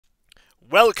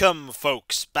Welcome,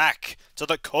 folks, back to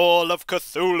the Call of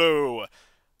Cthulhu,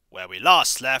 where we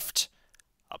last left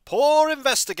a poor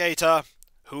investigator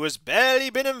who has barely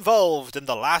been involved in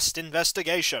the last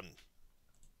investigation.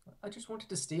 I just wanted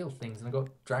to steal things and I got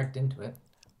dragged into it.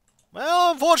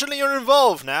 Well, unfortunately you're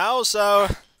involved now, so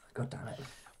God damn it.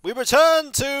 we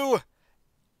return to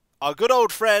our good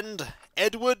old friend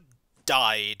Edward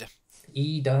died.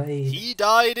 He died. He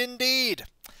died indeed.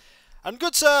 And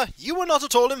good sir, you were not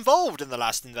at all involved in the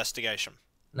last investigation.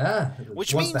 Nah.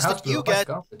 Which once the means house that blew up, I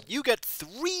scarfed. you get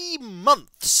 3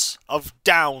 months of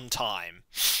downtime.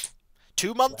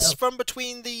 2 months Well. from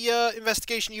between the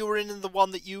investigation you were in and the one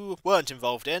that you weren't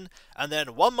involved in, and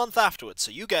then 1 month afterwards.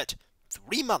 So you get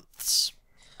 3 months.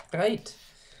 Great.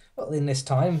 Well, in this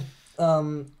time,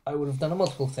 I would have done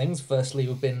multiple things. Firstly,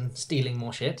 we've been stealing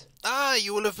more shit. Ah,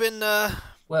 you will have been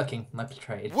Working, my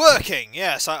trade. working.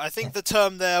 Yes, I think the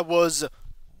term there was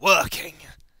working.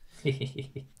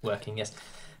 Working, yes.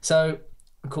 So,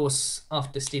 of course,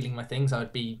 after stealing my things, I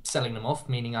would be selling them off,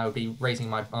 meaning I would be raising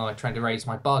my, trying to raise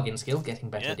my bargain skill, getting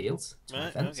better deals. To my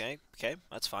defense. Okay,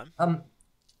 that's fine. And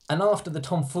after the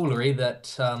tomfoolery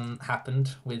that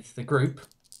happened with the group,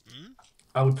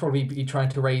 I would probably be trying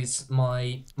to raise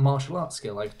my martial arts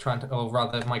skill, or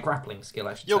rather my grappling skill,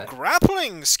 I should Your say.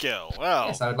 grappling skill. Well,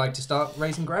 Yes, I would like to start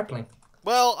raising grappling.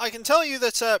 well, I can tell you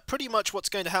that pretty much what's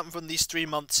going to happen from these 3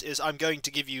 months is I'm going to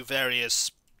give you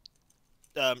various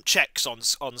checks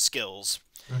on skills.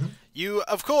 You,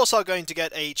 of course, are going to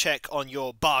get a check on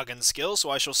your bargain skill, so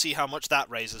I shall see how much that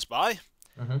raises by.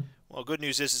 Well, good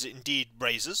news is it indeed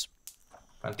raises.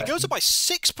 Fantastic. It goes up by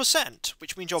 6%,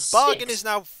 which means your bargain is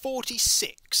now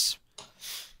 46.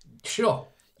 Sure.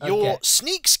 Your Okay.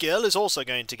 sneak skill is also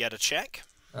going to get a check,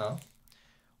 Oh.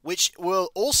 which will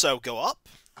also go up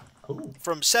Ooh.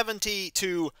 from 70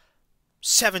 to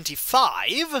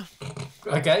 75.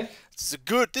 Okay.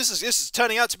 This is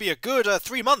turning out to be a good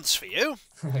 3 months for you.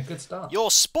 Good start.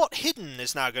 Your spot hidden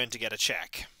is now going to get a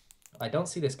check. I don't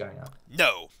see this going up.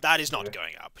 No, that is not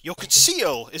going up. Your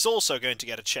conceal is also going to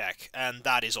get a check, and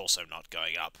that is also not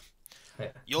going up. Yeah,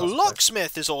 Your not surprised.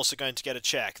 locksmith is also going to get a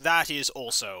check. That is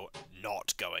also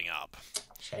not going up.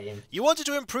 Shame. You wanted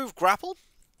to improve grapple?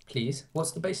 Please.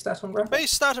 What's the base stat on grapple?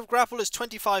 Base stat of grapple is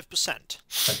 25%.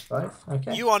 25.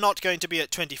 Okay. You are not going to be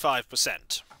at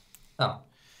 25%. Oh.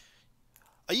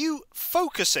 Are you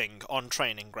focusing on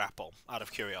training grapple, out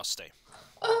of curiosity?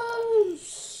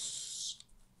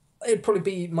 It'd probably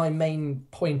be my main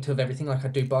point of everything. Like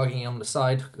I'd do bargaining on the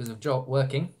side because of job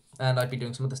working, and I'd be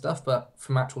doing some other stuff. But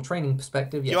from actual training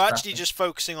perspective, yes, You're actually grappling. just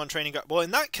focusing on training grapple. Well,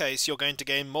 in that case, you're going to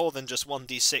gain more than just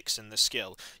 1d6 in this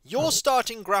skill. Your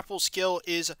starting grapple skill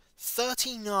is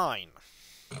 39.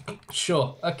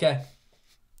 Sure. Okay.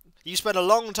 You spent a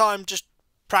long time just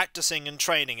practicing and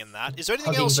training in that. Is there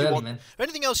anything Hugging else you burly want? men.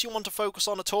 Anything else you want to focus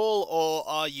on at all, or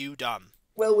are you done?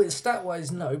 Well, with stat-wise,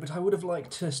 no, but I would have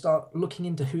liked to start looking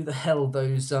into who the hell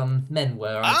those men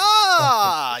were.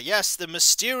 Ah, yes, the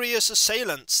mysterious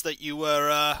assailants that you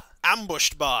were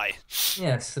ambushed by.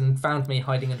 Yes, and found me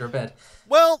hiding under a bed.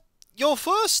 Well,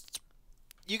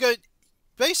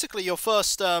 basically your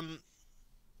first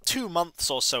 2 months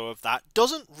or so of that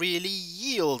doesn't really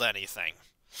yield anything.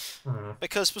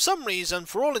 Because for some reason,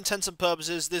 for all intents and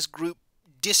purposes, this group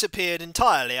disappeared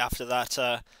entirely after that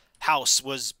house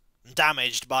was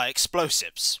damaged by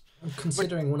explosives.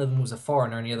 Considering one of them was a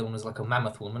foreigner and the other one was like a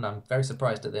mammoth woman, I'm very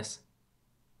surprised at this.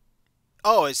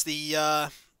 Oh, it's the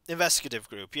investigative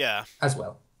group, yeah. As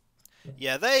well.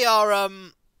 Yeah, they are,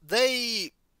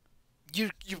 you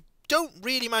don't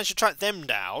really manage to track them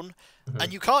down,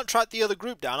 and you can't track the other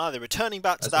group down either. Returning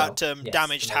back to As that well, yes,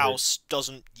 damaged another- house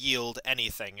doesn't yield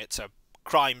anything. It's a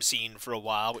crime scene for a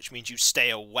while, which means you stay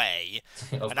away,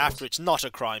 Of and after it's not a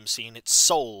crime scene, it's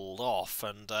sold off,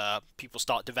 and people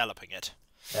start developing it.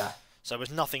 Yeah. So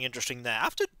there's nothing interesting there.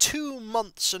 After 2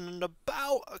 months and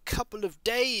about a couple of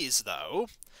days, though,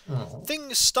 Oh.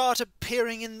 things start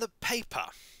appearing in the paper,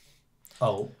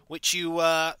 Oh. which you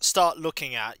start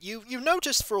looking at. You've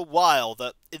noticed for a while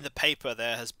that in the paper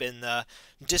there has been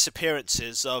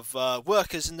disappearances of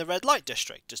workers in the red light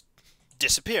district, just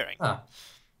disappearing. Ah.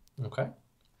 Okay.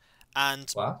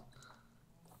 And Wow.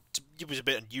 it was a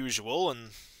bit unusual,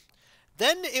 and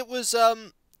then it was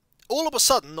all of a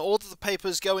sudden all of the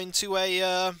papers go into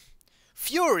a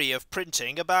fury of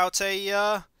printing about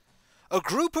a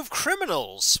group of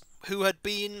criminals who had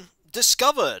been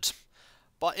discovered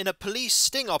in a police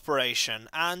sting operation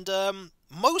and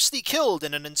mostly killed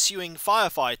in an ensuing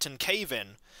firefight and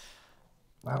cave-in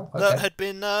Wow. that Okay. had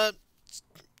been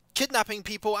kidnapping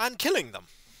people and killing them.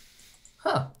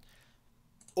 Huh.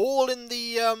 All in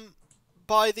the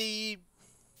by the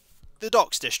the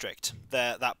docks district.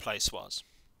 There, that place was.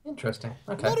 Interesting.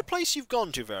 Okay. Not a place you've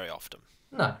gone to very often.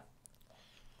 No.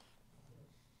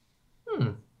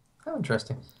 How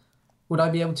interesting. Would I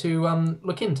be able to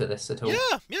look into this at all?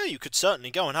 Yeah, you could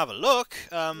certainly go and have a look.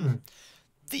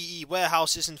 The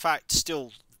warehouse is in fact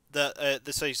still the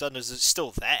City Thunders is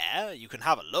still there. You can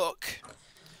have a look.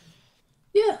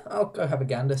 Yeah, I'll go have a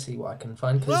gander, see what I can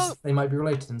find, because they might be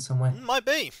related in some way. Might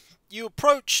be. You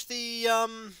approach the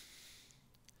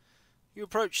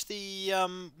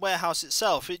warehouse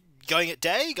itself. Going at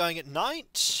day? Going at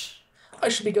night? I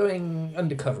should be going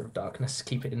under cover of darkness.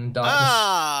 Keep it in darkness.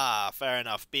 Ah, fair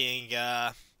enough. Being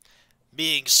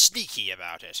sneaky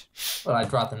about it. Well,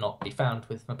 I'd rather not be found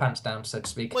with my pants down, so to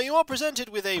speak. Well, you are presented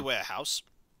with a warehouse.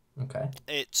 Okay.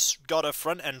 It's got a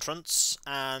front entrance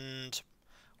and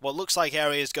what looks like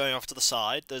areas going off to the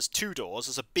side. There's two doors.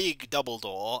 There's a big double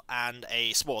door and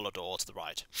a smaller door to the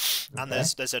right. And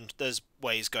there's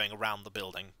ways going around the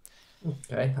building.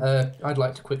 Okay. I'd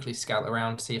like to quickly scout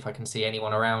around to see if I can see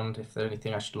anyone around, if there's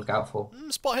anything I should look out for.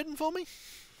 Spot hidden for me?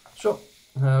 Sure.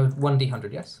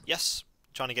 1d100, yes? Yes.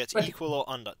 Trying to get 20. equal or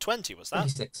under. 20 was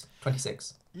that?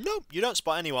 26. Nope, you don't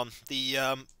spot anyone.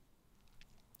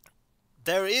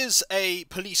 There is a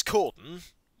police cordon,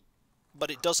 but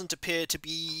it doesn't appear to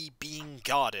be being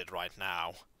guarded right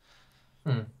now.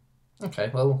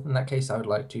 Okay, well, in that case, I would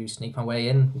like to sneak my way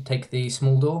in and take the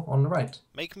small door on the right.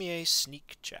 Make me a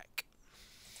sneak check.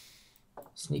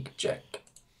 Sneak check.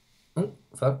 Oh,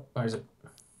 fuck. Where is it?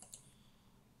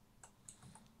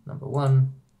 Number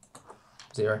 1.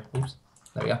 0. Oops.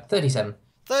 There we go. 37.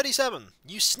 37.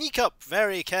 You sneak up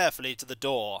very carefully to the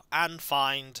door and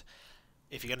find,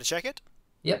 if you're going to check it,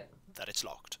 Yep. that it's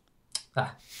locked.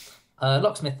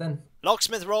 Locksmith then.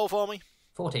 Locksmith roll for me.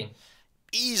 14.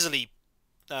 Easily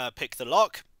pick the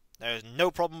lock. There is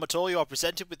no problem at all. You are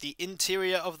presented with the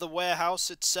interior of the warehouse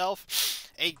itself.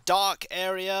 A dark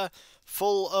area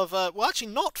full of, well,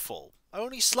 actually not full.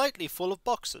 Only slightly full of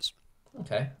boxes.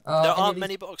 Okay. There aren't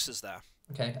many boxes there.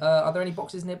 Okay. Are there any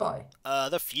boxes nearby?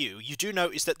 The few. You do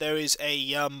notice that there is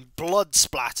a blood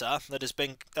splatter that has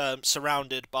been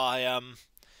surrounded by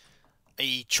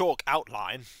a chalk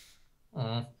outline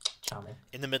Charming.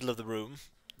 in the middle of the room.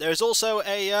 There is also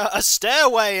a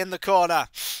stairway in the corner.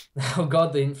 Oh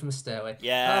god, the infamous stairway.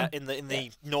 Yeah, in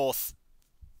the north,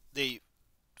 the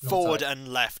forward and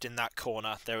left in that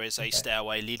corner, there is a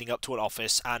stairway leading up to an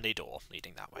office and a door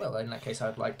leading that way. Well, in that case,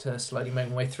 I'd like to slowly make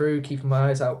my way through, keeping my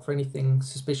eyes out for anything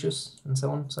suspicious, and so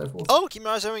on and so forth. Oh, keep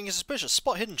my eyes open, suspicious.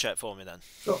 Spot hidden check for me then.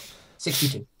 Sure.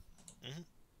 62.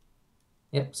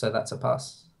 Yep, so that's a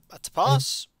pass. That's a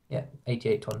pass. Yeah,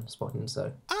 88 on spotting,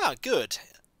 so... Ah, good.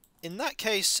 In that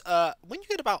case, when you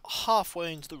get about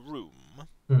halfway into the room,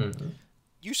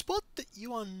 you spot that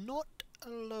you are not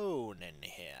alone in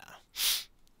here.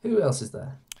 Who else is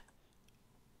there?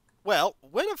 Well,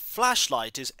 when a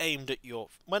flashlight is aimed at your...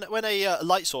 When a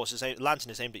light source is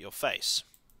lantern is aimed at your face...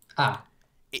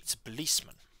 It's a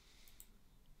policeman.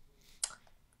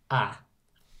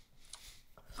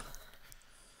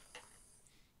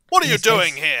 What are you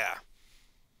doing here?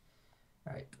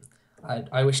 Right.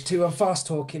 I wish to fast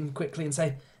talk in quickly and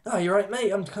say, "Oh, you're right,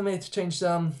 mate. I'm come here to change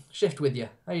shift with you.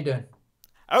 How you doing?"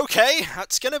 Okay,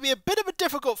 that's going to be a bit of a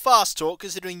difficult fast talk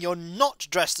considering you're not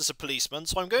dressed as a policeman,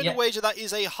 so I'm going to wager that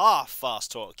is a half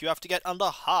fast talk. You have to get under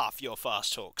half your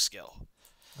fast talk skill.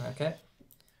 Okay.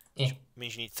 Which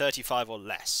means you need 35 or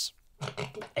less.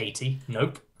 80.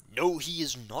 Nope. No, he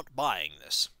is not buying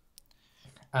this.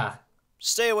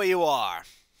 Stay where you are.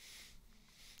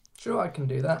 Sure, I can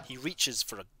do that. He reaches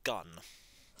for a gun.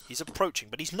 He's approaching,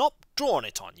 but he's not drawn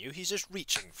it on you. He's just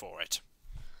reaching for it.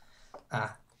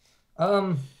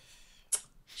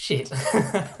 Shit.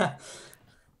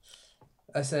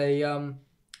 I say,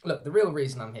 look, the real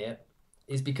reason I'm here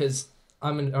is because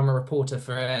I'm a reporter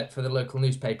for the local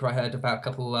newspaper. I heard about a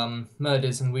couple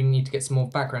murders, and we need to get some more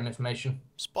background information.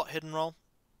 Spot hidden roll.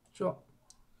 Sure.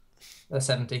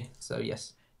 70, so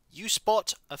yes. You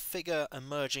spot a figure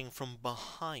emerging from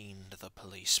behind the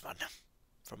policeman.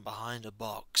 From behind a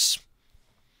box.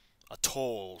 A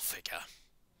tall figure.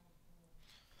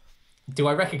 Do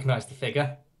I recognise the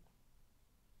figure?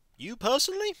 You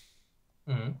personally?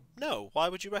 No, why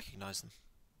would you recognise them?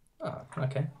 Oh,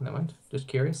 okay, never mind. Just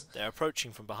curious. They're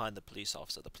approaching from behind the police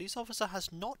officer. The police officer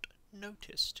has not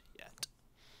noticed yet.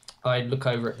 I'd look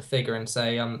over at the figure and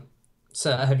say,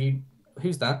 sir,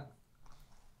 who's that?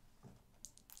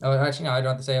 Oh, actually, no, I'd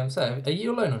rather say, sir, are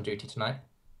you alone on duty tonight?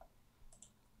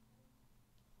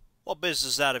 What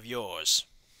business is that of yours?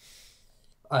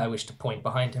 I wish to point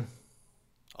behind him.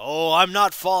 Oh, I'm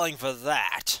not falling for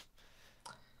that.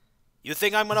 You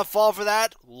think I'm gonna fall for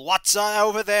that? What's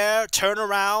over there? Turn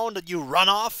around and you run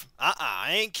off? I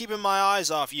ain't keeping my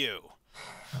eyes off you.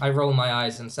 I roll my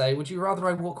eyes and say, would you rather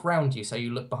I walk round you so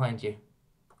you look behind you?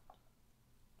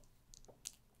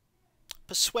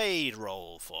 Persuade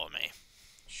roll for me.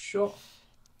 Sure.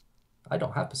 I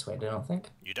don't have persuade, I don't think.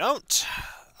 You don't?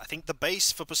 I think the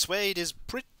base for persuade is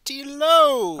pretty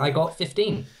low. I got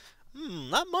 15.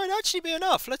 That might actually be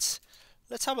enough. Let's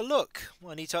have a look.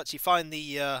 Well, I need to actually find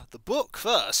the book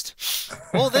first.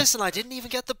 All this and I didn't even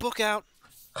get the book out.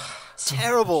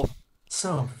 Terrible.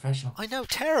 So unprofessional. I know,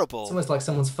 terrible. It's almost like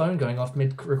someone's phone going off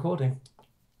mid-recording.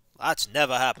 That's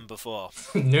never happened before.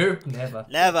 Nope, never.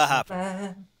 Never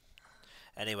happened.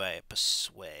 Anyway,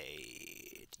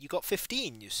 persuade. You got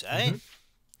 15, you say?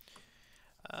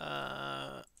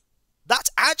 That's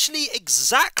actually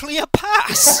exactly a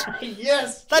pass.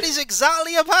 Yes. That is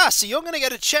exactly a pass. So you're going to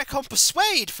get a check on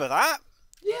persuade for that.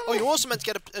 Yeah. Oh, you also meant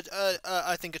to get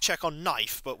I think a check on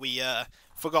knife, but we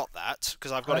forgot that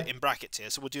because I've got it in brackets here.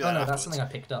 So we'll do that. Oh no, afterwards. that's something I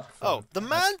picked up. Oh, the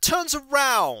man turns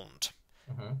around,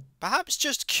 perhaps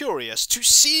just curious to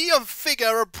see a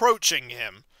figure approaching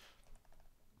him.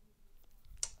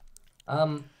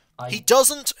 He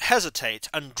doesn't hesitate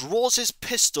and draws his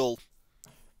pistol,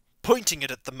 pointing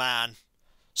it at the man.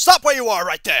 Stop where you are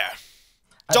right there!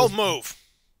 Don't move!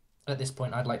 At this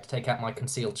point, I'd like to take out my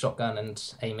concealed shotgun and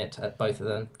aim it at both of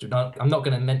them. I'm not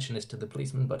going to mention this to the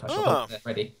policeman, but I shall hold it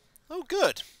ready. Oh,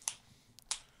 good.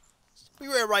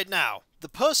 We're right now. The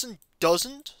person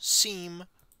doesn't seem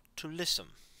to listen.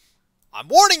 I'm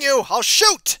warning you, I'll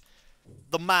shoot!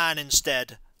 The man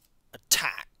instead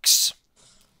attacks.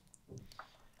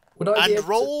 And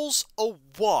rolls a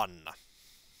 1.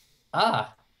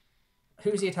 Ah.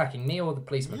 Who's he attacking, me or the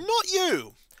policeman? Not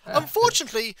you.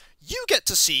 Unfortunately, you get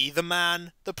to see the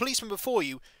policeman before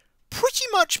you, pretty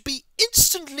much be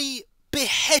instantly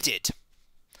beheaded.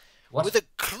 What? With a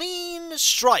clean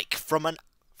strike from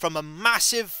a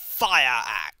massive fire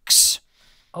axe.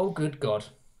 Oh, good God.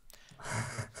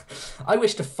 I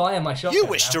wish to fire my shotgun. You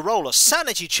wish to roll a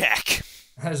sanity check.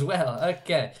 As well.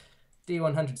 Okay.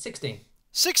 D100. 16.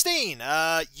 16.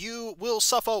 You will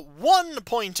suffer 1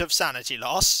 point of sanity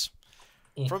loss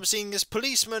from seeing this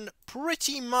policeman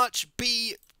pretty much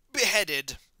be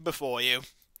beheaded before you.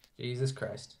 Jesus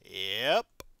Christ. Yep.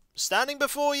 Standing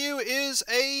before you is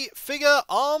a figure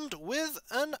armed with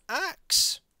an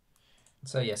axe.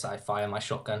 So yes, I fire my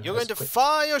shotgun. You're going to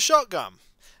fire your shotgun.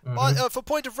 For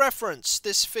point of reference,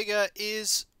 this figure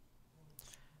is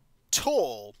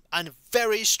tall and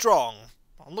very strong.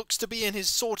 Looks to be in his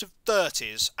sort of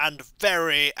 30s and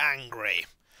very angry.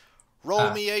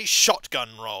 Roll me a shotgun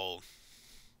roll.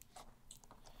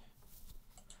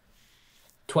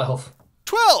 12.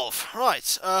 12!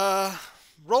 Right,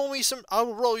 roll me some... I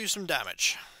will roll you some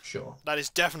damage. Sure. That is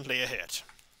definitely a hit.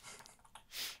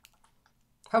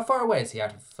 How far away is he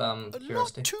out of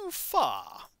curiosity? Not too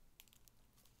far.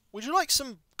 Would you like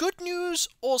some good news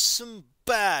or some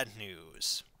bad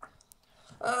news?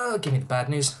 Give me the bad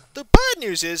news. The bad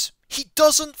news is, he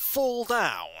doesn't fall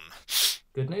down.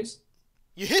 Good news?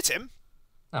 You hit him.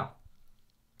 Oh.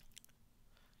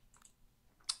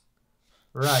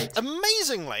 Right.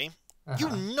 Amazingly,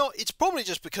 it's probably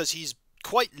just because he's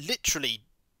quite literally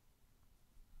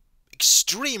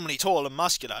extremely tall and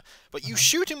muscular, but you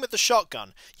shoot him with the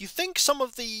shotgun. You think some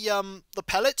of the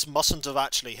pellets mustn't have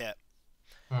actually hit.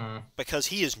 Because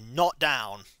he is not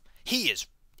down. He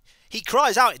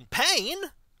cries out in pain,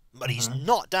 but he's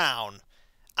not down.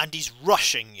 And he's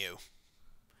rushing you.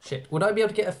 Shit. Would I be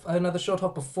able to get another shot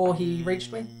off before he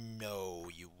reached me? No,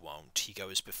 you won't. He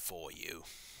goes before you.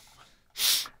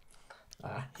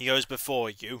 He goes before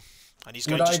you. And he's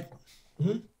going to...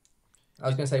 I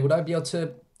was going to say, would I be able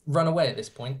to run away at this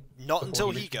point? Not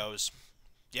until he goes.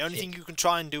 The only thing you can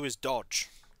try and do is dodge.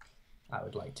 I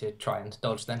would like to try and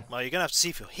dodge then. Well, you're going to have to see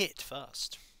if you'll hit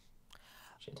first.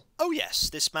 Shit. Oh yes,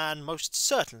 this man most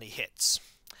certainly hits.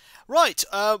 Right,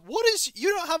 you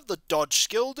don't have the dodge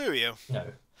skill, do you? No.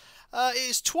 It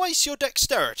is twice your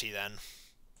dexterity then.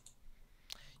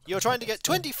 You're trying to get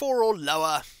 24 or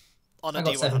lower on a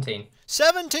D100. 17.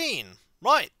 17!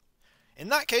 Right. In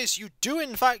that case, you do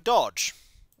in fact dodge.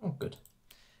 Oh, good.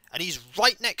 And he's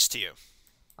right next to you.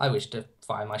 I wish to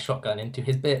fire my shotgun into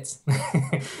his bits.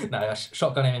 No, I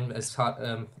shotgun him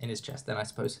in his chest then, I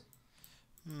suppose.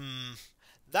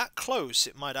 That close,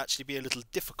 it might actually be a little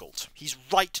difficult. He's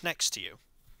right next to you.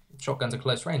 Shotguns are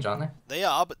close range, aren't they? They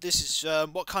are, but this is...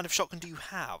 what kind of shotgun do you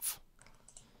have?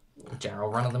 A general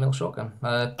run-of-the-mill shotgun.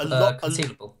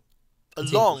 Concealable. A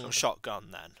long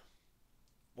shotgun, then?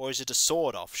 Or is it a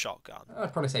sawed-off shotgun?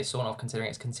 I'd probably say sawn-off, considering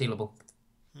it's concealable.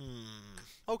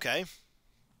 Okay.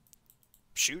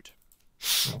 Shoot.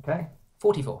 Okay.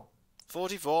 44.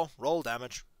 44. Roll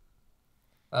damage.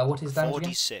 What is damage again?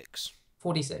 46.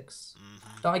 46.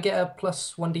 Do I get a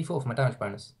plus 1d4 for my damage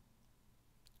bonus?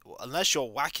 Well, unless you're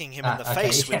whacking him in the Okay,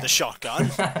 face with the shotgun.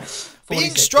 46,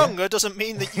 Being stronger doesn't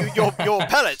mean that your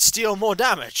pellets deal more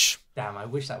damage. Damn, I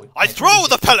wish that would... I throw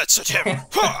the pellets at him!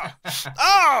 Ah!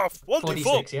 1d4.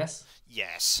 46, yes?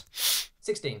 Yes.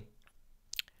 16.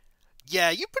 Yeah,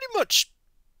 you pretty much...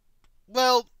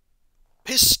 Well,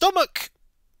 his stomach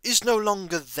is no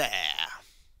longer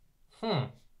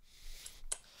there.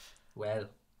 Well...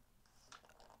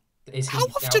 Is he How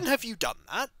often now... have you done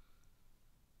that?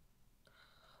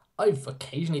 I've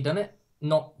occasionally done it.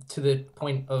 Not to the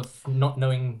point of not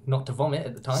knowing not to vomit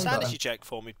at the time. Sanity check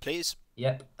for me, please.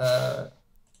 Yep.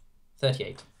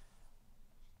 38.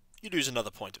 You lose another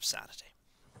point of sanity.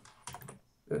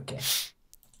 Okay.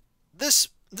 This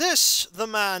the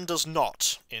man does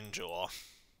not endure.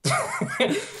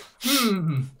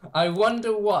 I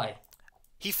wonder why.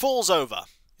 He falls over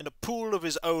in a pool of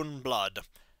his own blood,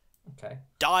 Okay.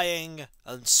 dying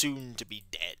and soon to be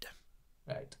dead.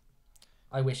 Right.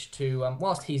 I wish to,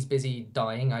 whilst he's busy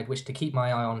dying, I'd wish to keep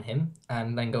my eye on him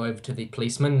and then go over to the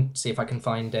policeman, see if I can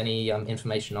find any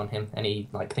information on him, any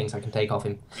things I can take off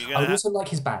him. I would also like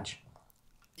his badge.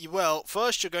 Well,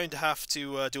 first you're going to have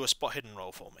to do a spot hidden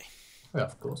roll for me. Well,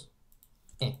 of course.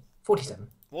 47.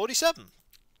 47.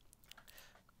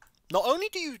 Not only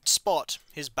do you spot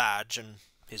his badge and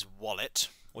his wallet,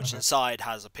 which inside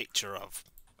has a picture of...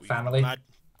 Family.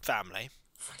 Family.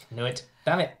 Fucking knew it.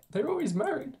 Damn it. They're always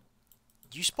married.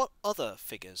 You spot other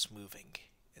figures moving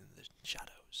in the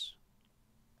shadows.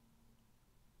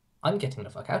 I'm getting the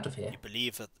fuck out of here.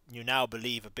 You now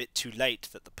believe a bit too late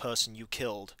that the person you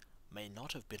killed may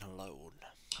not have been alone.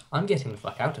 I'm getting the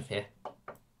fuck out of here.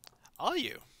 Are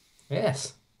you?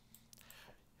 Yes.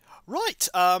 Right,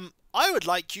 I would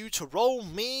like you to roll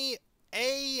me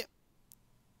a...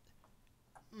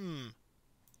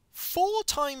 4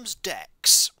 times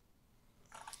dex.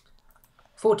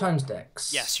 4 times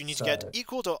dex. Yes, you need to get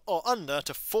equal to or under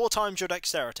to 4 times your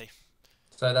dexterity.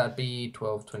 So that'd be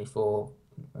 12, 24...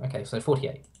 Okay, so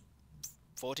 48.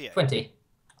 48. 20.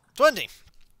 20.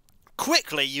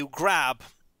 Quickly, you grab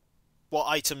what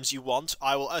items you want.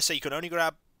 I say you can only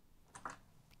grab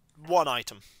 1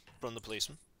 item from the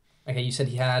policeman. Okay, you said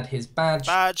he had his badge.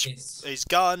 His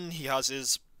gun, he has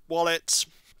his wallet.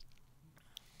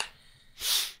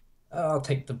 I'll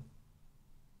take the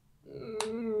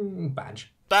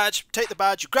badge. Take the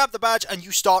badge, you grab the badge, and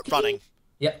you start running.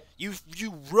 Yep.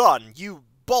 You run, you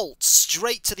bolt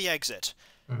straight to the exit.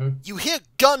 You hear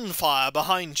gunfire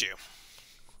behind you.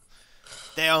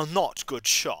 They are not good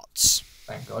shots.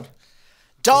 Thank God.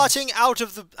 Darting out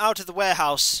of the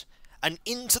warehouse and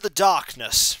into the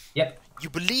darkness. Yep. You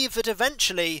believe that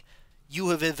eventually you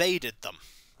have evaded them.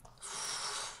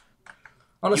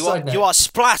 On a side note, you are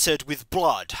splattered with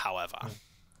blood, however.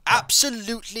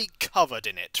 Absolutely covered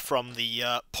in it, from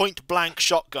the point-blank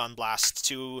shotgun blast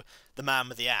to the man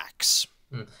with the axe.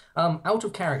 Out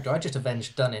of character, I just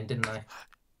avenged Dunning, didn't I?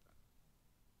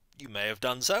 You may have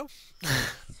done so.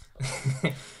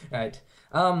 Right.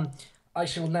 I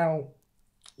shall now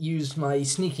use my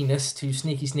sneakiness to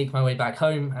sneak my way back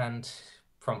home and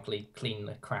promptly clean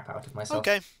the crap out of myself.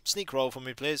 Okay, sneak roll for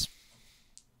me, please.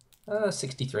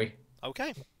 63.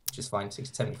 Okay. Which is fine,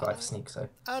 75 for sneak, so...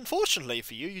 Unfortunately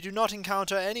for you, you do not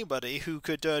encounter anybody who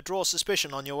could draw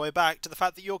suspicion on your way back to the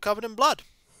fact that you're covered in blood.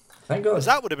 Thank God. Because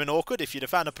that would have been awkward if you'd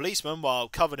have found a policeman while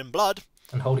covered in blood.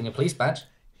 And holding a police badge.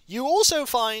 You also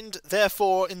find,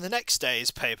 therefore, in the next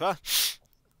day's paper,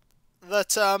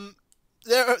 that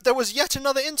there was yet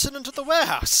another incident at the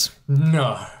warehouse.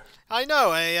 No. I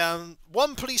know,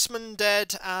 one policeman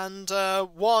dead and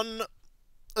 1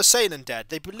 assailant dead.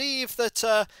 They believe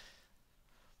that...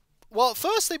 well,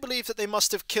 first they believed that they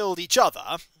must have killed each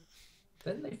other.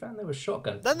 Then they found there was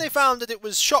shotgun. Then they found that it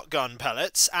was shotgun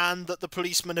pellets and that the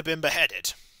policeman had been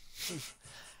beheaded.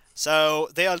 So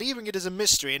they are leaving it as a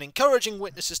mystery and encouraging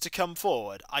witnesses to come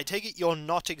forward. I take it you're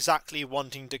not exactly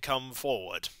wanting to come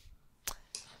forward.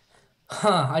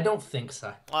 Huh, I don't think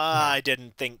so. I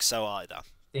didn't think so either.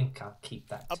 I think I'll keep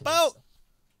that to About... myself.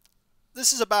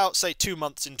 This is about, say, 2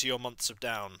 months into your months of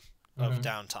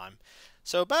downtime.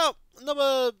 So about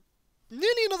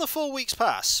nearly another 4 weeks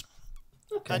pass.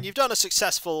 Okay. And you've done a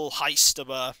successful heist of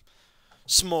a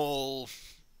small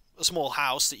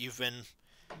house that you've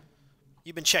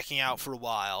been checking out for a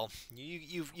while.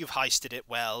 You've heisted it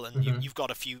well, and you've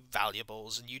got a few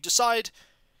valuables, and you decide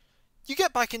you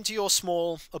get back into your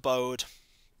small abode,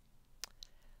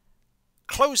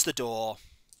 close the door,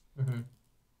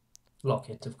 Lock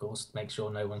it, of course. Make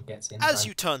sure no one gets in As time.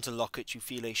 you turn to lock it, you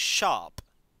feel a sharp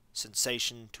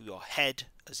sensation to your head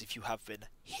as if you have been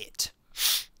hit.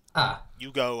 Ah,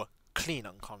 You go clean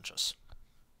unconscious.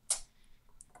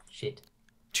 shit.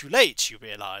 Too late, you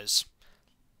realise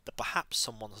that perhaps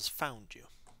someone has found you.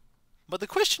 But the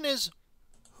question is,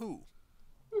 who?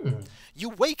 You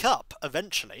wake up,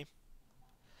 eventually,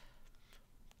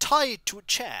 tied to a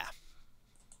chair,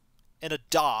 in a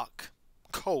dark,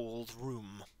 cold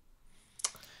room.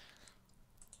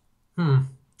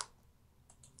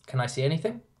 Can I see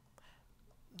anything?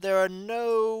 There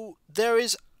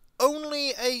is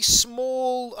only a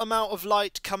small amount of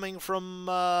light coming from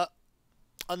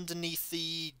underneath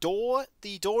the door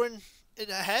in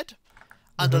ahead,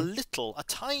 and a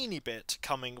tiny bit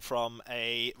coming from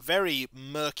a very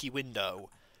murky window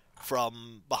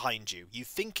from behind you. You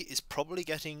think it is probably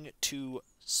getting to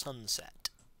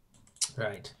sunset.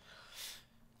 Right.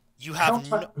 You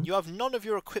have none of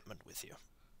your equipment with you.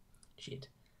 Shit.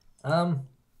 How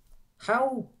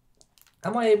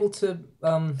am I able to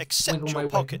Except wiggle your my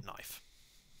pocket way? knife,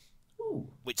 Ooh,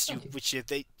 which thank you. which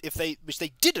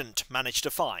they didn't manage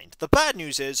to find. The bad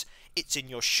news is it's in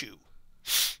your shoe.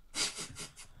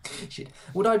 Shit.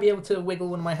 Would I be able to wiggle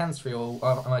one of my hands free, or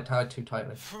am I tied too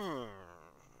tightly?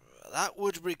 That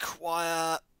would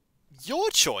require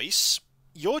your choice.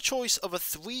 Your choice of a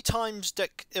three times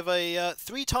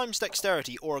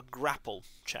dexterity or a grapple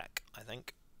check, I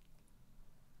think.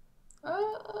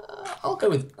 I'll go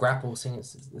with grapple, seeing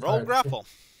it's Roll grapple.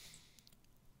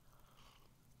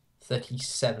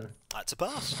 37. That's a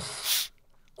pass.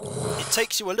 It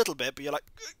takes you a little bit, but you're like...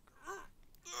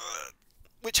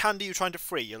 Which hand are you trying to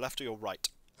free, your left or your right?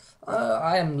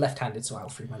 I am left-handed, so I'll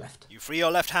free my left. You free your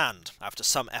left hand after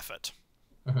some effort.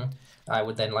 I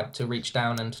would then like to reach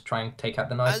down and try and take out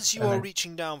the knife. As you are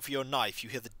reaching down for your knife, you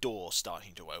hear the door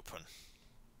starting to open.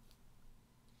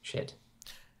 Shit.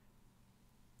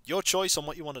 Your choice on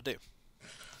what you want to do.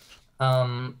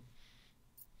 How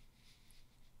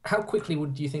quickly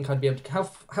would you think I'd be able to...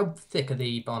 How thick are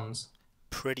the bonds?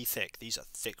 Pretty thick. These are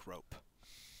thick rope.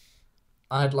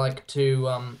 I'd like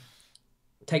to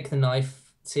take the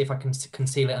knife, see if I can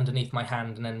conceal it underneath my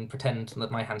hand, and then pretend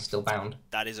that my hand's still bound.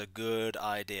 That is a good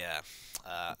idea.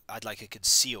 I'd like a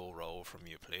conceal roll from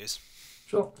you, please.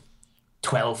 Sure.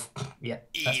 12. Yeah.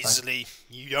 Easily.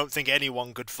 You don't think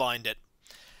anyone could find it.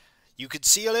 You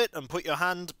conceal it and put your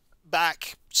hand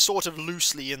back sort of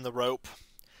loosely in the rope,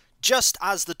 just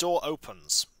as the door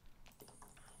opens,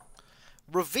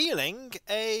 revealing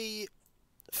a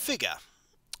figure.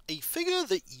 A figure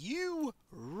that you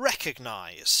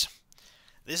recognize.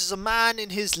 This is a man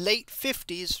in his late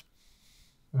 50s.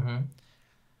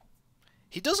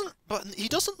 He doesn't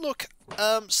look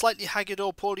slightly haggard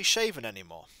or poorly shaven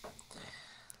anymore.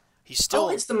 Oh,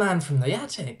 it's the man from the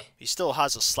attic. He still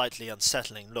has a slightly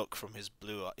unsettling look from his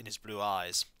blue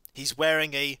eyes. He's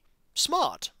wearing a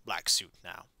smart black suit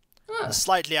now. A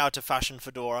slightly out-of-fashion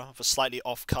fedora of a slightly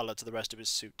off colour to the rest of his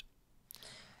suit.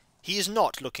 He is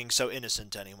not looking so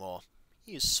innocent anymore.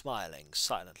 He is smiling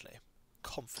silently,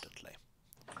 confidently.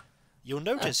 You'll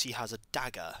notice he has a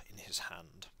dagger in his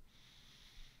hand.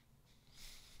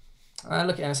 I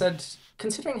look at him and said,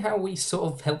 considering how we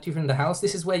sort of helped you from the house,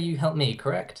 this is where you helped me,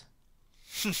 correct?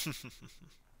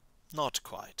 Not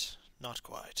quite. Not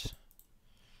quite.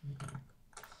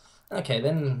 Okay,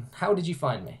 then how did you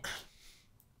find me?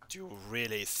 Do you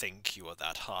really think you are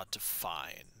that hard to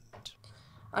find,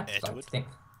 I'd Edward? like to think...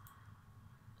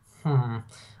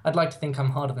 I'd like to think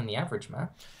I'm harder than the average man.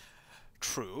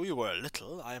 True, you were a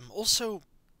little. I am also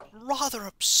rather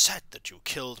upset that you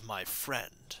killed my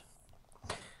friend.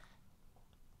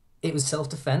 It was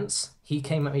self-defense. He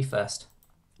came at me first.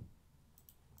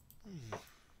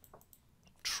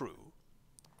 True.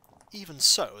 Even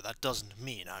so, that doesn't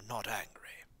mean I'm not angry.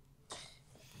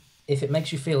 If it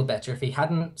makes you feel better, if he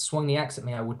hadn't swung the axe at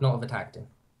me, I would not have attacked him.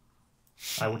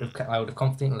 I would have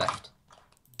confidently left.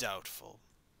 Doubtful.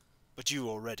 But you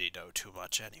already know too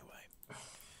much anyway.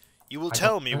 You will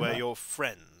tell me where your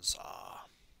friends are.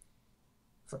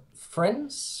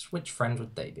 Friends? Which friend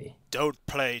would they be? Don't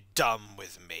play dumb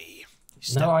with me. He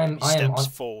steps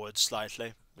forward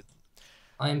slightly.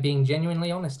 I am being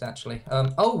genuinely honest, actually.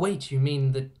 Oh, wait, you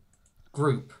mean the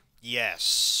group?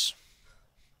 Yes.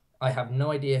 I have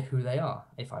no idea who they are,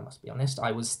 if I must be honest.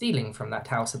 I was stealing from that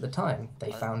house at the time.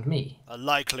 They found me. A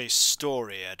likely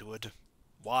story, Edward.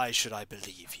 Why should I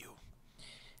believe you?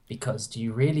 Because do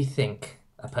you really think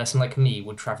a person like me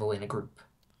would travel in a group?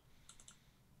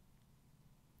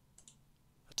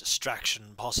 A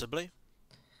distraction, possibly.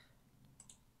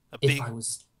 A If big I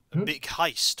was... a big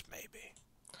heist, maybe.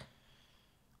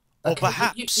 Or Okay, you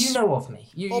perhaps... know of me.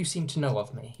 You Or, you seem to know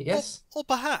of me. or, Yes? or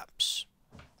perhaps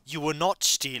you were not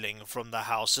stealing from the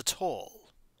house at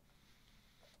all.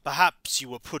 Perhaps you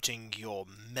were putting your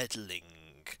meddling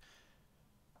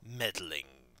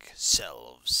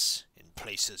selves in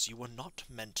places you were not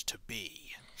meant to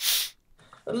be.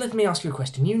 Let me ask you a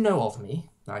question. You know of me,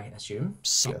 I assume.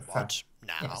 You have, Somewhat,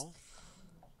 yes.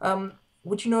 now.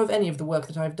 Would you know of any of the work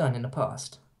that I've done in the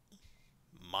past?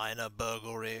 Minor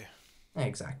burglary.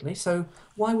 Exactly. So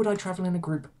why would I travel in a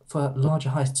group for larger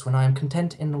heists when I am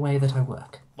content in the way that I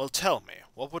work? Well, tell me,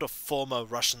 what would a former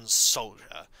Russian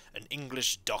soldier, an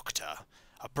English doctor,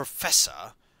 a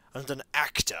professor, and an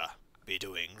actor be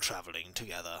doing travelling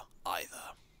together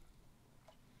either?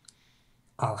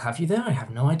 I'll have you there. I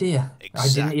have no idea. I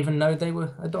didn't even know they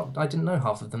were I didn't know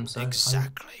half of them, so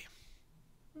Exactly.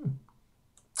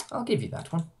 I'll give you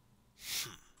that one.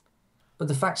 But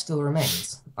the fact still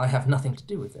remains, I have nothing to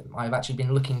do with them. I've actually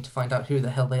been looking to find out who the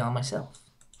hell they are myself.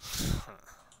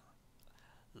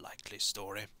 Likely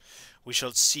story. We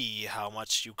shall see how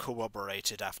much you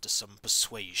corroborated after some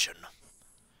persuasion.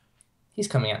 He's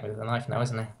coming at me with a knife now,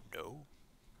 isn't he? No.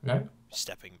 No?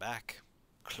 Stepping back,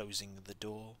 closing the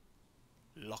door,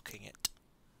 locking it.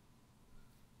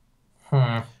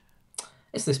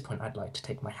 It's this point I'd like to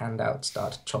take my hand out,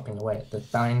 start chopping away at the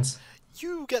vines.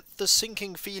 You get the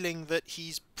sinking feeling that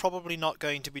he's probably not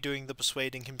going to be doing the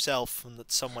persuading himself and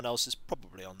that someone else is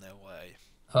probably on their way.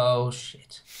 Oh,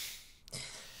 shit.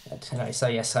 Anyway, so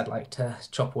yes, I'd like to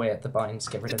chop away at the vines,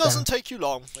 get rid of them. It doesn't take you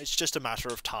long, it's just a matter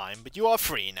of time, but you are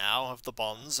free now of the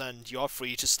bonds and you are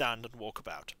free to stand and walk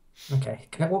about. Okay,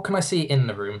 what can I see in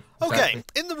the room? Okay,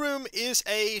 in the room is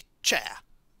a chair.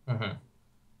 Mm-hmm.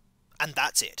 And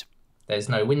that's it. There's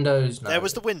no windows, no... There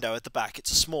was the window at the back.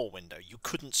 It's a small window. You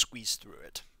couldn't squeeze through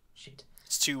it. Shit.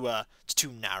 It's too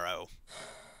narrow.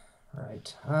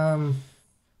 Right. And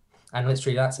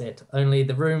literally that's it. Only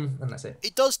the room, and that's it.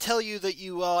 It does tell you that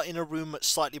you are in a room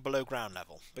slightly below ground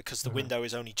level, because the window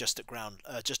is only just at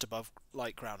just above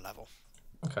light ground level.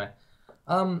 Okay.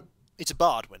 It's a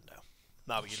barred window.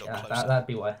 Now you look closer. That'd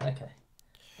be why. Okay.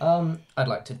 I'd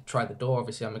like to try the door.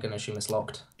 Obviously, I'm going to assume it's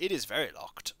locked. It is very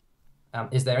locked.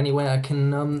 Is there any way I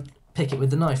can pick it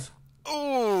with the knife?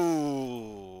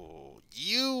 Ooh,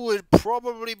 you would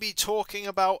probably be talking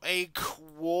about a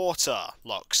quarter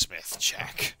locksmith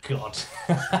check. God.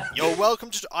 You're welcome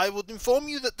to... I would inform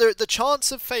you that the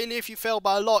chance of failure if you fail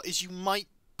by a lot is you might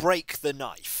break the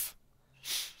knife.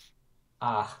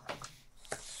 Ah.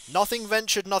 Nothing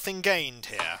ventured, nothing gained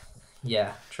here.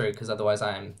 Yeah, true, because otherwise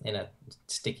I am in a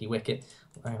sticky wicket.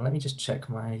 Let me just check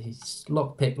my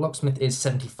lockpick. Locksmith is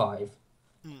 75.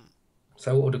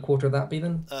 So what would a quarter of that be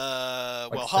then?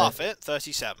 Well, half it,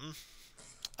 37.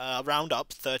 Round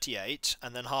up, 38.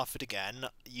 And then half it again.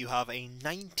 You have a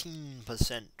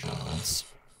 19% chance.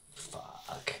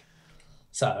 Fuck.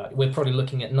 So we're probably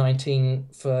looking at 19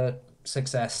 for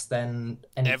success, then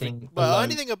anything below...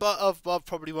 anything above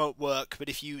probably won't work, but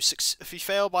if you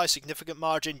fail by a significant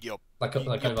margin, your pocket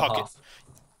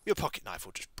knife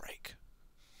will just break.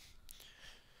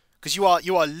 Because you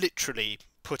are literally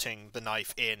putting the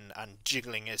knife in and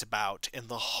jiggling it about in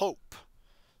the hope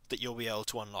that you'll be able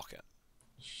to unlock it.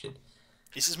 Shit.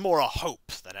 This is more a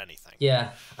hope than anything.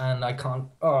 Yeah, and I can't...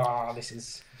 Oh, this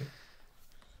is...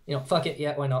 You know, fuck it.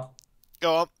 Yeah, why not?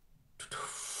 Go on.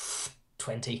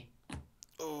 20.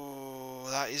 Oh,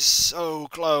 that is so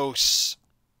close.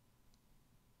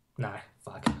 Nah,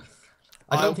 fuck.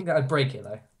 I don't think that would break it,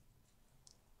 though.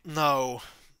 No.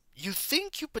 You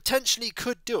think you potentially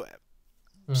could do it.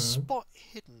 Spot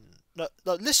hidden. No,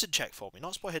 listen check for me.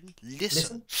 Not spot hidden.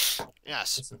 Listen.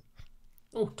 Yes. Listen.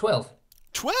 Oh, 12.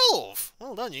 12?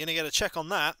 Well done. You're going to get a check on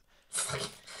that. The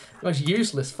most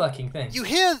useless fucking thing. You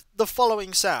hear the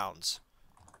following sounds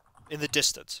in the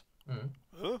distance.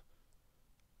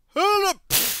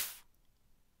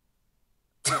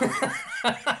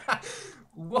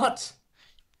 What?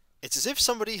 It's as if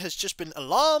somebody has just been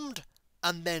alarmed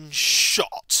and then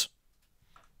shot.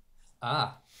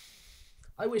 Ah.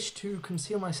 I wish to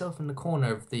conceal myself in the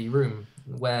corner of the room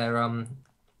where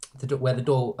the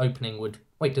door opening would...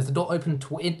 Wait, does the door open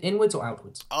inwards or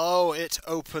outwards? Oh, it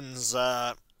opens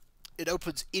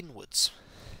inwards.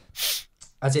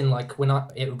 As in, like,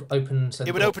 it would open... So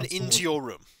it would open into your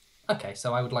room. Okay,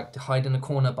 so I would like to hide in a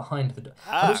corner behind the door.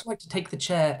 I'd also like to take the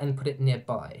chair and put it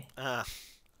nearby.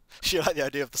 You like the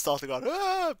idea of the starting gun.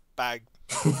 Bang.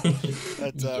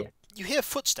 But, yeah. You hear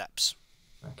footsteps.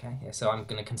 Okay, yeah, so I'm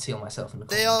going to conceal myself in the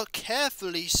corner. They are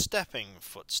carefully stepping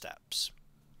footsteps.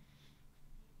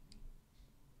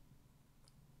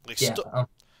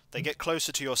 They get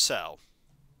closer to your cell.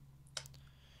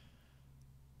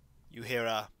 You hear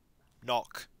a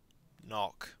Knock,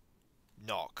 knock,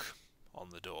 knock on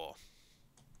the door.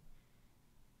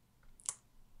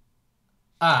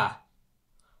 Ah.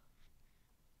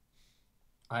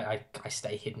 I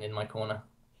stay hidden in my corner.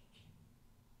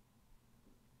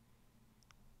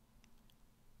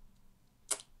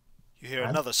 You hear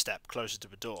And? another step closer to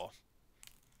the door.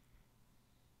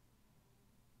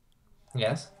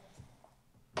 Yes.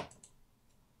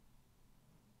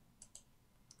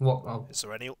 What? Oh. Is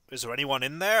there anyone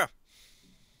in there?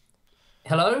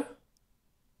 Hello?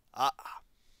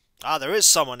 There is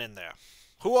someone in there.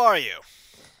 Who are you?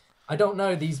 I don't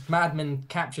know. These madmen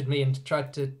captured me and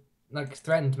tried to, like,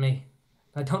 threatened me.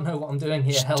 I don't know what I'm doing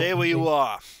here. Help Stay where me, you please.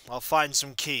 are. I'll find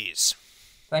some keys.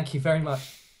 Thank you very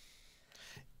much.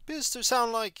 Appears to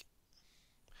sound like...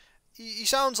 He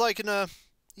sounds like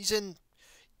he's in...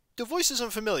 The voice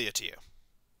isn't familiar to you.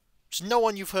 It's no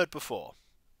one you've heard before.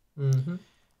 Mm-hmm.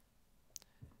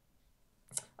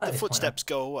 The footsteps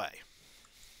go away.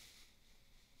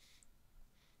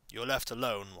 You're left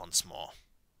alone once more.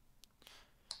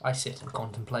 I sit and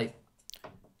contemplate.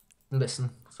 Listen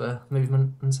for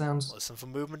movement and sounds. Listen for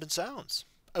movement and sounds.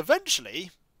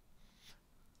 Eventually,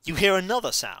 you hear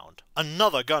another sound.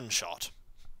 Another gunshot.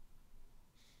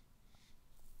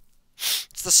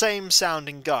 It's the same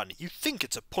sounding gun. You think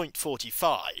it's a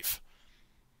 .45.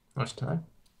 Nice to know.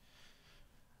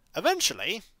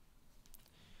 Eventually,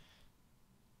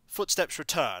 footsteps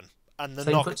return, and the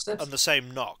Same knock footsteps? and the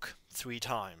same knock 3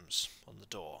 times on the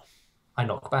door. I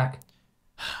knock back.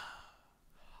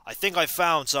 I think I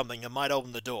found something that might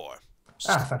open the door.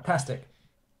 Ah, fantastic.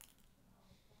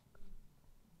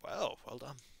 Well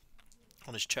done.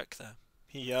 On his check there.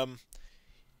 You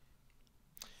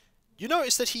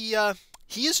notice that he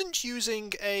isn't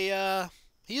using a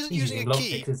He's using a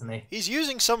key. lockpicks, isn't he? He's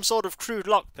using some sort of crude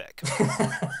lockpick.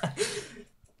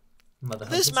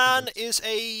 This man is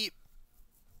a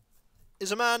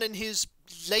man in his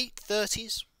late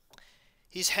 30s.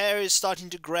 His hair is starting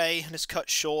to grey and is cut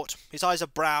short. His eyes are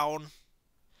brown.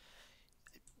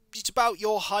 He's about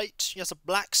your height. He has a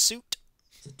black suit.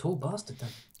 He's a tall bastard, then.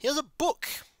 He has a book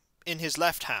in his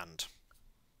left hand.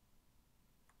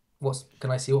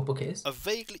 Can I see what book it is?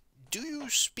 Do you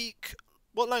speak...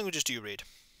 What languages do you read?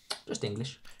 Just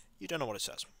English. You don't know what it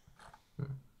says.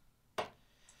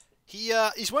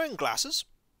 He's wearing glasses.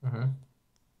 Mm-hmm.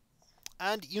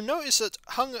 And you notice that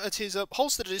hung at his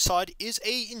holstered at his side is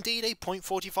indeed a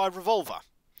 .45 revolver.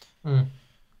 Hmm.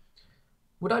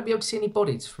 Would I be able to see any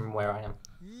bodies from where I am?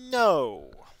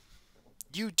 No.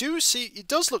 You do see... It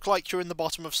does look like you're in the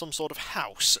bottom of some sort of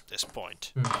house at this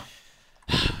point.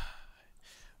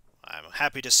 I'm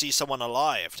happy to see someone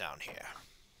alive down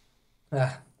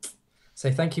here.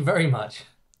 So thank you very much.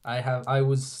 I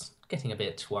was getting a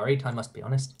bit worried, I must be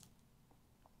honest.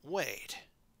 Wait.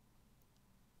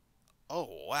 Oh,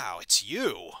 wow, it's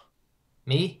you.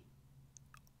 Me?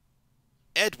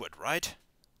 Edward, right?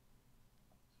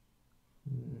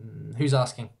 Who's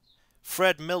asking?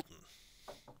 Fred Milton.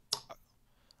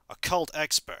 Occult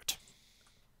expert.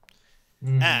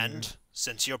 And,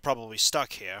 since you're probably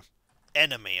stuck here,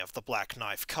 enemy of the Black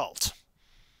Knife cult.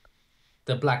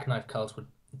 The Black Knife cult would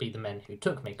be the men who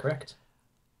took me, correct?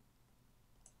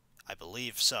 I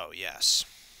believe so, yes.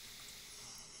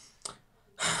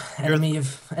 Enemy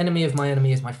of my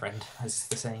enemy is my friend, as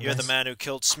the saying You're goes. the man who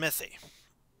killed Smithy.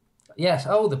 Yes.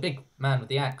 Oh, the big man with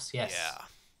the axe. Yes.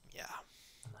 Yeah.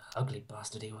 Ugly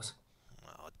bastard he was.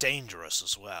 Well, dangerous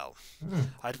as well.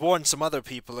 I'd warned some other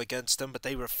people against him, but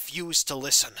they refused to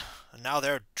listen. And now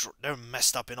they're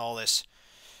messed up in all this.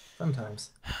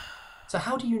 Sometimes. So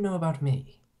how do you know about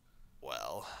me?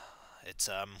 Well, it's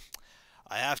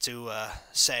I have to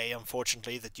say,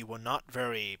 unfortunately, that you were not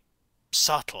very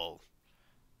subtle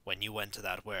when you went to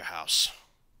that warehouse.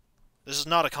 This is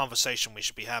not a conversation we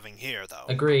should be having here, though.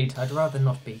 Agreed. I'd rather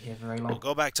not be here very long. We'll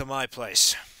go back to my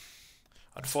place.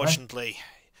 Unfortunately,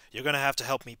 you're going to have to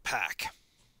help me pack.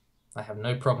 I have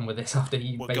no problem with this after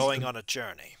you We're going on a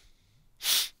journey.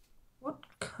 What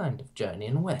kind of journey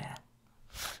and where?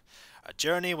 A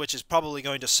journey which is probably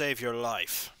going to save your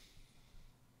life.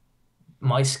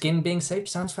 My skin being saved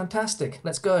sounds fantastic.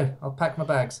 Let's go. I'll pack my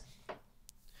bags.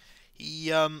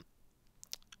 He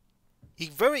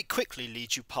very quickly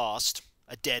leads you past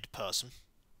a dead person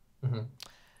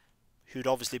who'd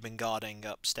obviously been guarding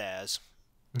upstairs.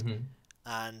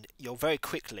 And you're very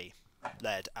quickly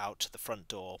led out to the front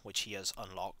door, which he has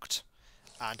unlocked,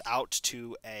 and out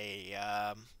to a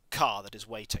car that is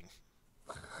waiting.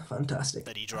 Fantastic.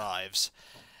 That he drives.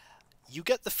 You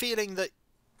get the feeling that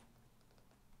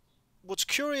what's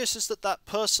curious is that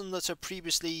person that had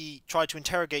previously tried to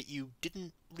interrogate you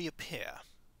didn't reappear.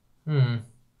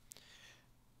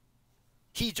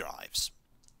 He drives.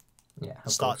 Yeah,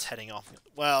 of Starts course. heading off.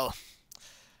 Well,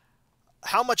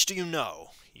 how much do you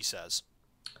know? He says.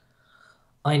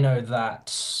 I know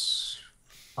that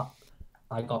I,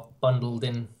 I got bundled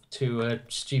into a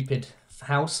stupid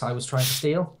house I was trying to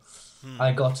steal.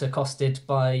 I Hmm. got accosted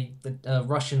by a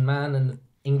Russian man and an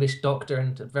English doctor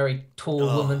and a very tall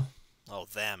Oh. woman. Oh,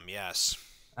 them, yes.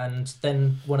 And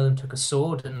then one of them took a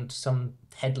sword and some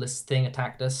headless thing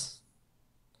attacked us.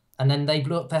 And then they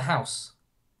blew up their house,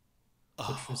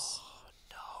 which was. Oh,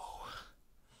 no.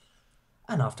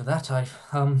 And after that, I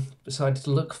decided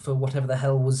to look for whatever the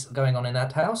hell was going on in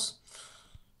that house.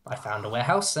 I found a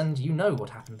warehouse, and you know what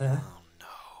happened there. Oh, no.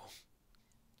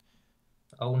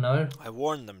 Oh no. I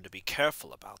warned them to be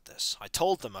careful about this. I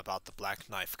told them about the Black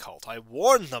Knife cult. I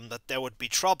warned them that there would be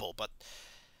trouble, but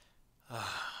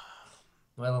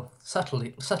Well,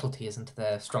 subtlety isn't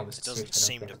their it strongest suit, doesn't I don't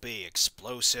seem to think. be.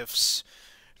 Explosives.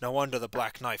 No wonder the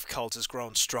Black Knife cult has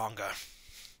grown stronger.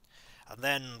 And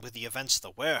then with the events of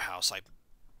the warehouse, I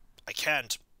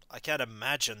can't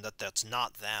imagine that that's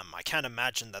not them. I can't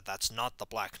imagine that that's not the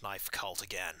Black Knife cult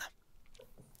again.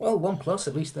 Well, one plus,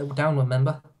 at least they were down one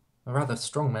member. A rather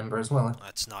strong member as well.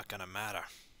 That's not gonna matter.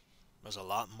 There's a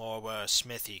lot more where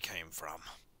Smithy came from.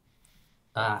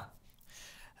 Ah,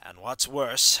 And what's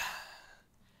worse,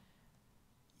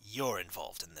 you're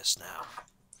involved in this now.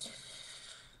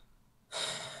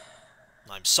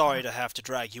 I'm sorry to have to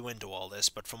drag you into all this,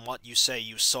 but from what you say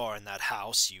you saw in that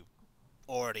house, you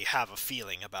already have a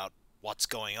feeling about what's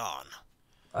going on.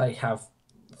 I have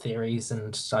theories,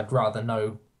 and I'd rather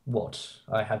know what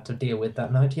I had to deal with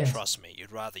that night, yes. Trust me,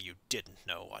 you'd rather you didn't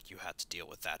know what you had to deal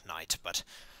with that night, but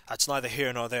that's neither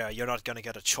here nor there. You're not going to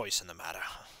get a choice in the matter.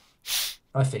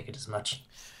 I figured as much.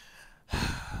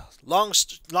 Long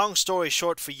story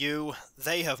short for you,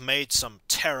 they have made some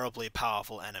terribly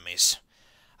powerful enemies.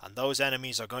 And those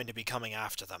enemies are going to be coming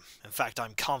after them. In fact,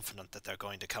 I'm confident that they're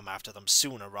going to come after them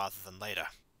sooner rather than later.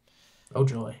 Oh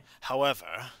joy.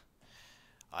 However,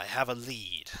 I have a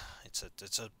lead. It's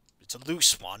a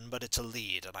loose one, but it's a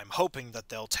lead, and I'm hoping that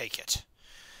they'll take it.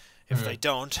 If they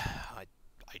don't, I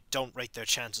don't rate their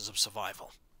chances of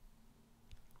survival.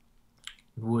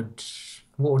 What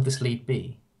would this lead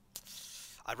be?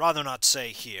 I'd rather not say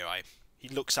here. He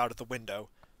looks out of the window.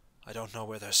 I don't know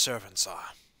where their servants are,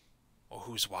 or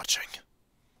who's watching.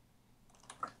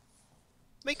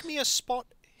 Make me a spot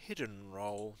hidden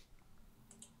roll.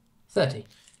 30.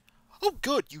 Oh,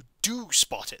 good, you do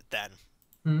spot it then.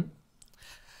 Hmm.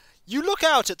 You look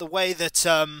out at the way that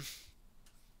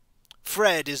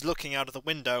Fred is looking out of the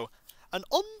window, and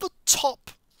on the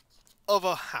top of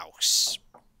a house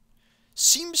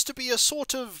seems to be a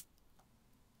sort of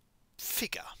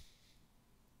figure.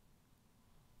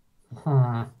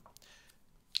 Hmm.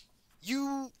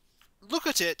 You look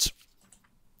at it,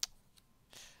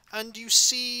 and you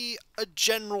see a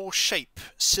general shape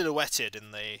silhouetted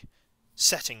in the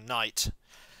setting night.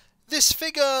 This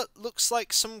figure looks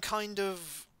like some kind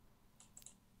of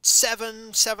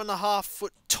 7.5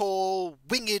 foot tall,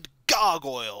 winged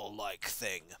gargoyle-like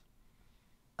thing.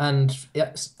 And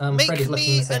yes, Fred is Make looking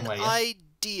me the same an way, yes?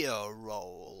 idea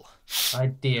roll.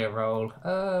 Idea roll.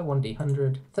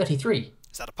 1d100. 33.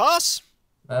 Is that a pass?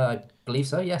 I believe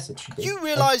so, yes, it should be. You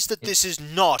realise that this is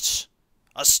not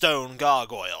a stone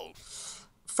gargoyle.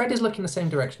 Fred is looking the same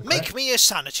direction, correct? Make me a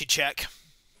sanity check.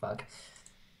 Fuck.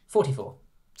 44.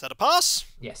 Is that a pass?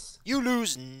 Yes. You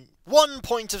lose 1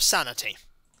 point of sanity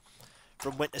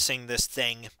from witnessing this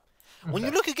thing. When you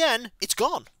Okay. look again, it's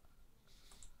gone.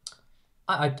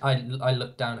 I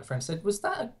looked down at Fred and said, was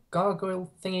that a gargoyle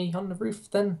thingy on the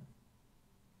roof then?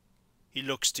 He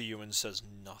looks to you and says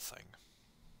nothing.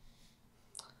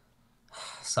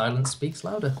 Silence speaks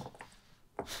louder.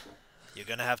 You're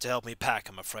gonna have to help me pack,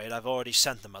 I'm afraid. I've already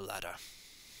sent them a letter.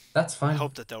 That's I fine.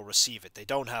 hope that they'll receive it. They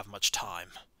don't have much time.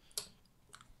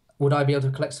 Would I be able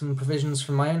to collect some provisions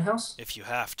from my own house? If you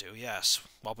have to, yes.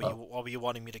 What were you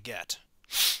wanting me to get?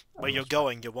 Where Oh, you're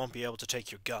going, you won't be able to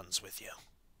take your guns with you.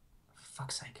 For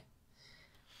fuck's sake.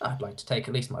 I'd like to take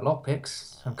at least my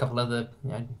lockpicks and a couple other,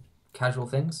 casual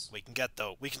things. We can get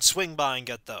those. We can swing by and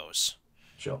get those.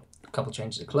 Sure. A couple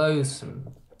changes of clothes,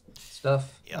 some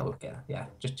stuff. Yep. Oh, yeah.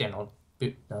 Just general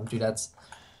doodads.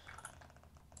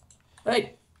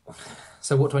 Hey!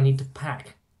 So what do I need to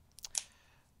pack?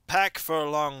 Pack for a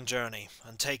long journey,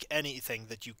 and take anything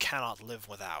that you cannot live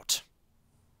without.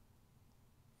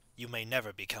 You may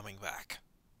never be coming back.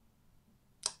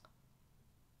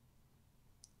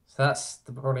 So that's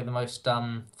probably the most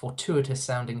fortuitous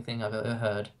sounding thing I've ever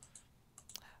heard.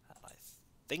 I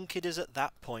think it is at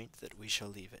that point that we shall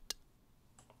leave it.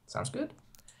 Sounds good.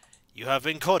 You have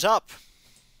been caught up.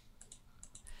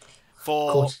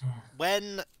 For Court.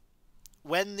 when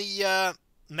the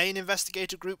main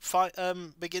investigator group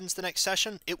begins the next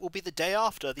session, it will be the day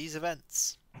after these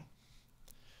events.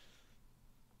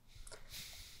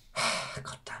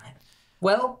 God damn it.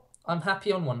 Well, I'm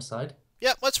happy on one side.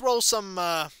 Yeah, let's roll some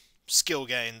skill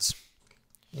gains.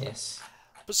 Yes.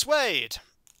 Persuade.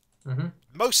 Mm-hmm.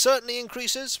 Most certainly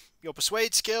increases. Your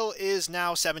persuade skill is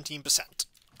now 17%.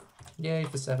 Yay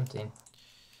for 17.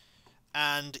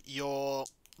 And your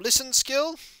listen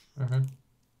skill, Mm-hmm.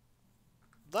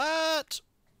 that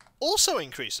also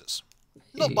increases.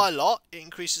 Not by a lot, it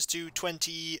increases to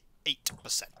 28%.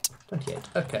 28.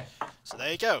 Okay. So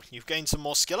there you go. You've gained some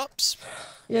more skill ups.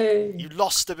 Yay. You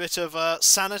lost a bit of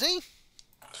sanity.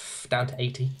 Down to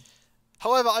 80.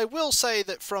 However, I will say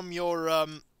that from your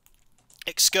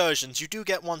excursions, you do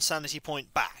get 1 sanity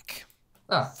point back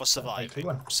for surviving.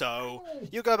 81. So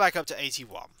you go back up to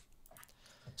 81.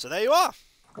 So there you are.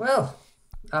 Well,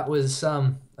 that was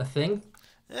a thing.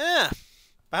 Yeah.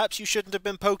 Perhaps you shouldn't have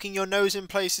been poking your nose in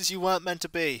places you weren't meant to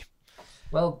be.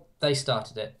 Well, they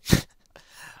started it.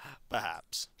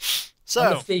 Perhaps.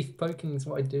 I'm a So, thief. Poking is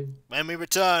what I do. when we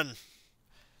return,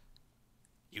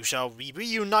 you shall be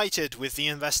reunited with the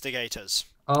investigators.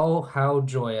 Oh, how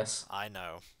joyous. I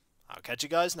know. I'll catch you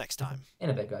guys next time. In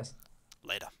a bit, guys.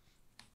 Later.